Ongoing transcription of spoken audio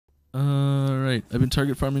Alright, I've been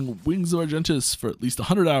target farming Wings of Argentus for at least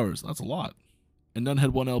 100 hours. That's a lot. And none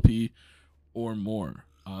had 1 LP or more.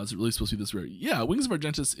 Is it really supposed to be this rare? Yeah, Wings of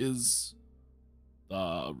Argentus is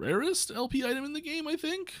the rarest LP item in the game, I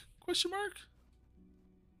think? Question mark?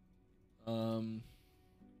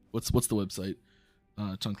 What's the website?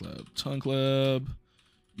 Tonk Lab.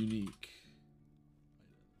 Unique.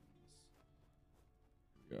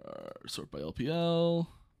 Sort by LPL.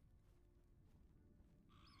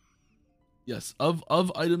 Yes,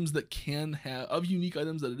 of items that can have, of unique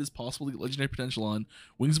items that it is possible to get legendary potential on,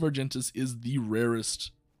 Wings of Argentus is the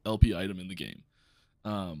rarest LP item in the game.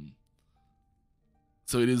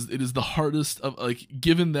 So it is the hardest of, like,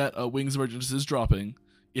 given that Wings of Argentus is dropping,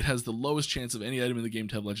 it has the lowest chance of any item in the game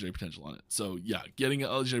to have legendary potential on it. So yeah, getting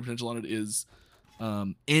a legendary potential on it is,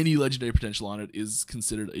 any legendary potential on it is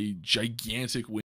considered a gigantic win.